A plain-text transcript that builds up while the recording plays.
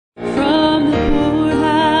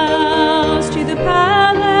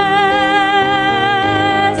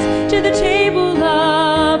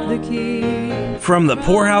From the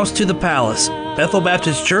poorhouse to the palace, Bethel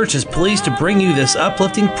Baptist Church is pleased to bring you this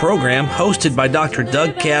uplifting program hosted by Dr.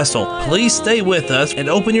 Doug Castle. Please stay with us and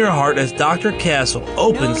open your heart as Dr. Castle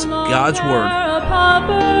opens God's Word.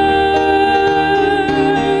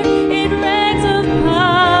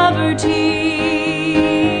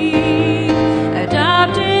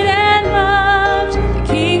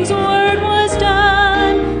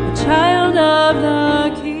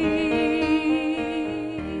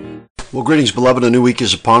 Well, greetings, beloved. A new week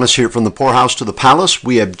is upon us here from the poorhouse to the palace.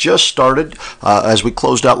 We have just started. As we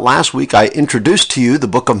closed out last week, I introduced to you the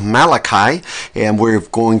book of Malachi, and we're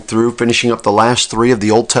going through, finishing up the last three of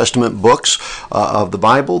the Old Testament books of the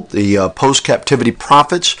Bible, the post-captivity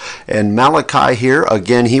prophets. And Malachi here,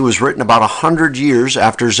 again, he was written about 100 years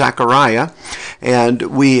after Zechariah. And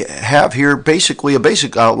we have here basically a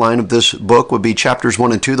basic outline of this book would be chapters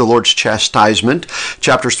 1 and 2, the Lord's chastisement,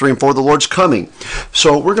 chapters 3 and 4, the Lord's coming.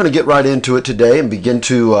 So we're going to get right into it today and begin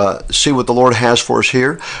to see what the Lord has for us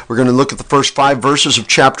here. We're going to look at the first 5 verses of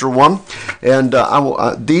chapter 1, and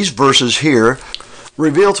these verses here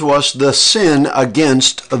reveal to us the sin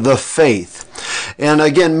against the faith. And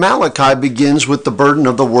again, Malachi begins with the burden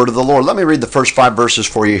of the word of the Lord. Let me read the first 5 verses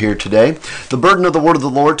for you here today. The burden of the word of the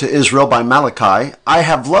Lord to Israel by Malachi. I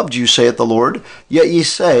have loved you, saith the Lord, yet ye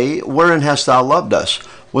say, wherein hast thou loved us?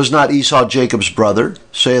 Was not Esau Jacob's brother,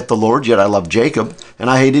 saith the Lord, yet I loved Jacob, and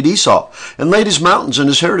I hated Esau, and laid his mountains and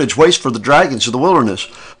his heritage waste for the dragons of the wilderness.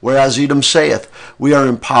 Whereas Edom saith, we are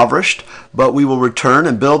impoverished, but we will return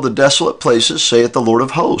and build the desolate places, saith the Lord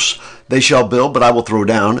of hosts. They shall build, but I will throw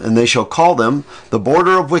down, and they shall call them the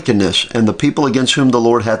border of wickedness, and the people against whom the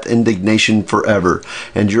Lord hath indignation forever.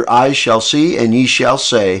 And your eyes shall see, and ye shall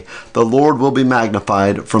say, the Lord will be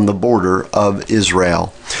magnified from the border of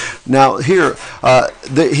Israel. Now here,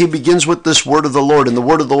 he begins with this word of the Lord, and the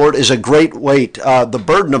word of the Lord is a great weight, the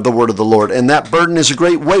burden of the word of the Lord, and that burden is a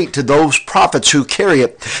great weight to those prophets who carry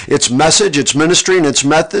it. Its message, its ministry, and its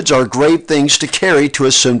methods are grave things to carry to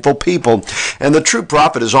a sinful people. And the true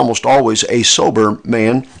prophet is almost always a sober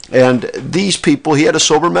man, and these people, he had a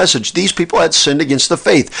sober message. These people had sinned against the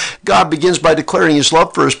faith. God begins by declaring his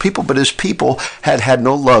love for his people, but his people had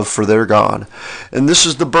no love for their God. And this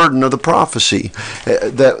is the burden of the prophecy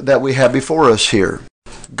that we have before us here.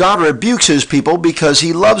 God rebukes his people because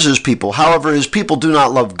he loves his people. However, his people do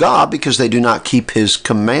not love God because they do not keep his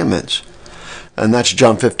commandments. And that's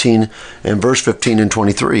John 15 and verse 15 and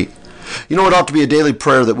 23. You know, it ought to be a daily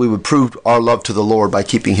prayer that we would prove our love to the Lord by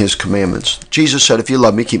keeping his commandments. Jesus said, if you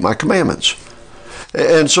love me, keep my commandments.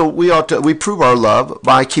 And so we prove our love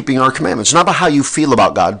by keeping our commandments, not by how you feel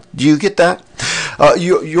about God. Do you get that?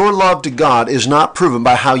 Your love to God is not proven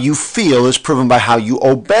by how you feel, it's proven by how you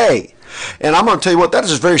obey. And I'm going to tell you what, that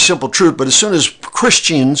is a very simple truth, but as soon as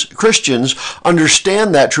Christians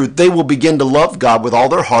understand that truth, they will begin to love God with all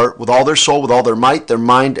their heart, with all their soul, with all their might, their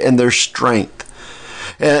mind, and their strength.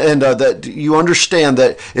 And that you understand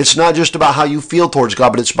that it's not just about how you feel towards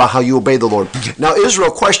God, but it's about how you obey the Lord. Now,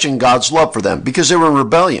 Israel questioned God's love for them because they were in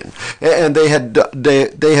rebellion, and they had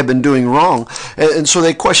been doing wrong. And so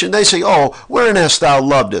they question, they say, oh, wherein hast thou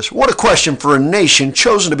loved us? What a question for a nation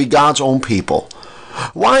chosen to be God's own people.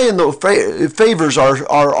 Why in the favors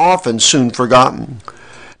are often soon forgotten.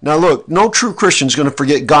 Now look, no true Christian is going to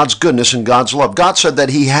forget God's goodness and God's love. God said that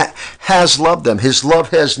he has loved them. His love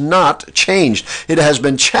has not changed. It has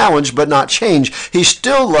been challenged but not changed. He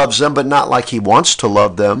still loves them, but not like he wants to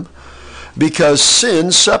love them, because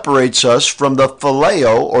sin separates us from the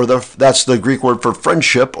phileo, or that's the Greek word for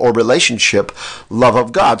friendship or relationship, love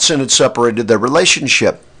of God. Sin had separated their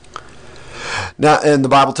relationship. Now, and the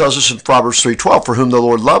Bible tells us in Proverbs 3:12, for whom the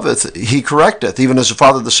Lord loveth, he correcteth, even as the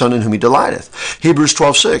father the son in whom he delighteth. Hebrews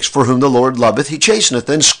 12:6, for whom the Lord loveth, he chasteneth,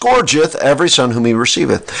 and scourgeth every son whom he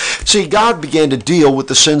receiveth. See, God began to deal with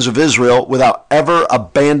the sins of Israel without ever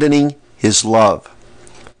abandoning his love.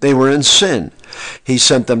 They were in sin. He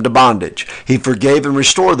sent them to bondage. He forgave and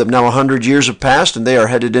restored them. Now 100 years have passed, and they are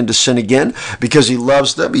headed into sin again. Because he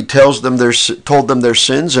loves them, he told them their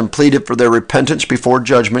sins and pleaded for their repentance before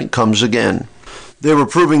judgment comes again. They were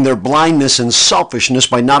proving their blindness and selfishness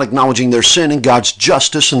by not acknowledging their sin and God's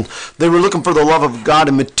justice, and they were looking for the love of God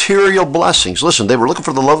and material blessings. Listen, they were looking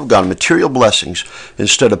for the love of God and material blessings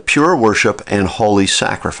instead of pure worship and holy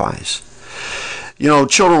sacrifice. You know,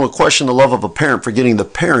 children will question the love of a parent, forgetting the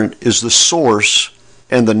parent is the source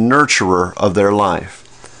and the nurturer of their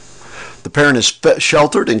life. The parent is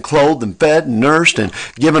sheltered and clothed and fed and nursed and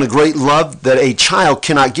given a great love that a child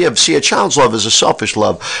cannot give. See, a child's love is a selfish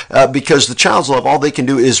love because the child's love, all they can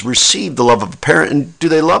do is receive the love of a parent. And do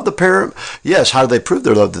they love the parent? Yes. How do they prove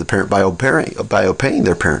their love to the parent? By obeying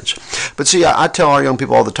their parents. But see, I tell our young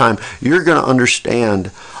people all the time, you're going to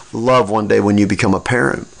understand love one day when you become a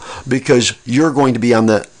parent, because you're going to be on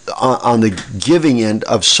the giving end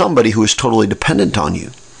of somebody who is totally dependent on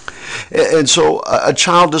you. And so a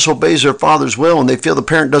child disobeys their father's will, and they feel the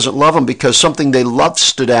parent doesn't love them because something they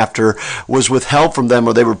lusted after was withheld from them,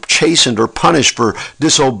 or they were chastened or punished for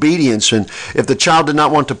disobedience. And if the child did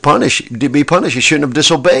not want to be punished, he shouldn't have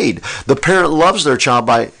disobeyed. The parent loves their child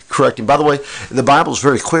by correcting. By the way, the Bible is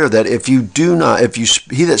very clear that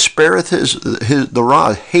he that spareth the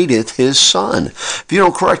rod hateth his son. If you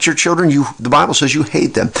don't correct your children, the Bible says you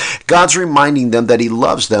hate them. God's reminding them that he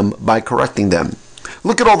loves them by correcting them.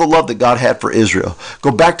 Look at all the love that God had for Israel. Go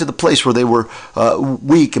back to the place where they were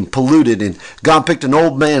weak and polluted, and God picked an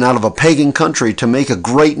old man out of a pagan country to make a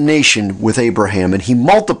great nation with Abraham, and he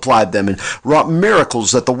multiplied them and wrought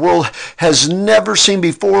miracles that the world has never seen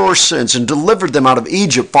before or since, and delivered them out of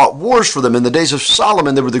Egypt, fought wars for them in the days of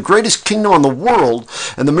Solomon. They were the greatest kingdom in the world,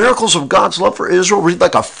 and the miracles of God's love for Israel read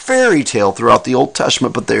like a fairy tale throughout the Old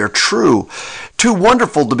Testament, but they are true. Too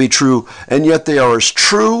wonderful to be true, and yet they are as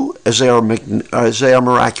true as they are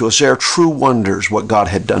miraculous. They are true wonders, what God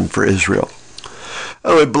had done for Israel.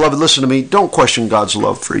 Anyway, beloved, listen to me. Don't question God's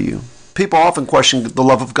love for you. People often question the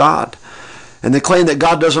love of God, and they claim that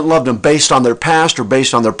God doesn't love them based on their past or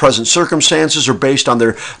based on their present circumstances or based on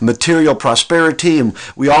their material prosperity. And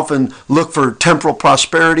we often look for temporal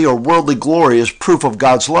prosperity or worldly glory as proof of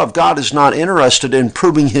God's love. God is not interested in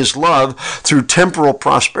proving his love through temporal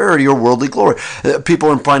prosperity or worldly glory. People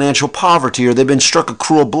are in financial poverty, or they've been struck a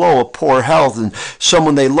cruel blow of poor health, and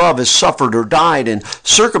someone they love has suffered or died, and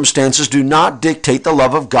circumstances do not dictate the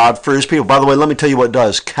love of God for his people. By the way, let me tell you what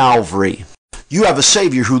does. Calvary. You have a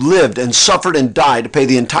Savior who lived and suffered and died to pay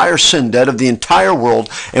the entire sin debt of the entire world,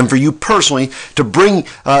 and for you personally to bring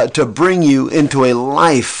you into a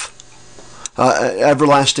life,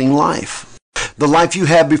 everlasting life. The life you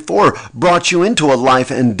had before brought you into a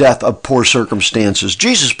life and death of poor circumstances.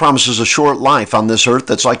 Jesus promises a short life on this earth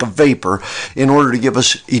that's like a vapor in order to give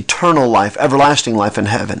us eternal life, everlasting life in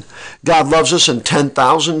heaven. God loves us in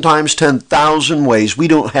 10,000 times 10,000 ways. We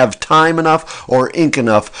don't have time enough or ink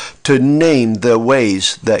enough to name the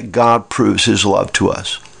ways that God proves his love to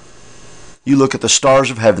us. You look at the stars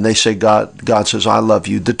of heaven, they say God says, I love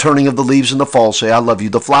you. The turning of the leaves in the fall say, I love you.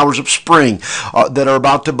 The flowers of spring that are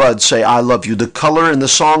about to bud say, I love you. The color and the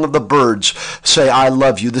song of the birds say, I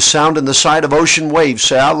love you. The sound and the sight of ocean waves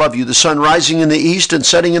say, I love you. The sun rising in the east and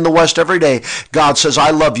setting in the west every day, God says, I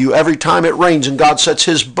love you. Every time it rains and God sets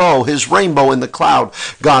his rainbow in the cloud,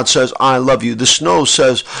 God says, I love you. The snow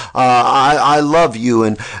says, I love you.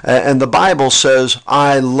 And the Bible says,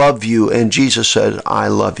 I love you. And Jesus said, I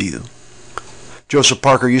love you. Joseph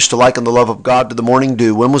Parker used to liken the love of God to the morning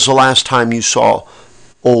dew. When was the last time you saw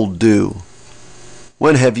old dew?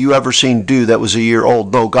 When have you ever seen dew that was a year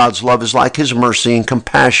old? No, God's love is like his mercy and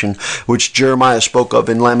compassion, which Jeremiah spoke of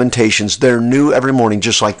in Lamentations. They're new every morning,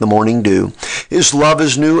 just like the morning dew. His love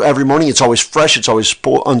is new every morning. It's always fresh, it's always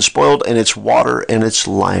unspoiled, and it's water and it's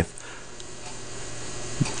life.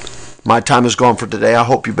 My time is gone for today. I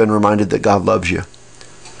hope you've been reminded that God loves you.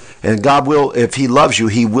 And God will, if he loves you,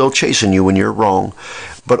 he will chasten you when you're wrong,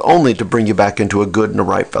 but only to bring you back into a good and a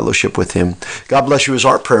right fellowship with him. God bless you is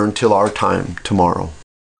our prayer until our time tomorrow.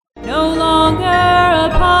 No longer a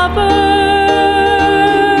pauper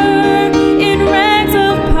in rags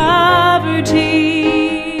of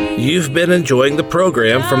poverty. You've been enjoying the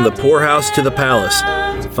program From the Poorhouse to the Palace.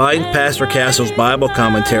 Find Pastor Castle's Bible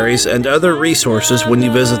commentaries and other resources when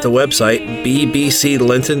you visit the website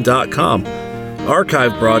bbclinton.com.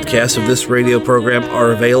 Archive broadcasts of this radio program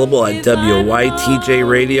are available at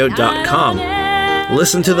WYTJradio.com.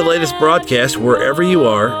 Listen to the latest broadcast wherever you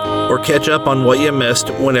are, or catch up on what you missed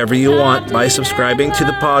whenever you want by subscribing to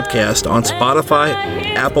the podcast on Spotify,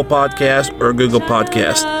 Apple Podcast, or Google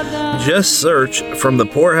Podcast. Just search From the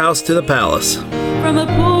Poorhouse to the Palace. From a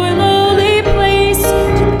poor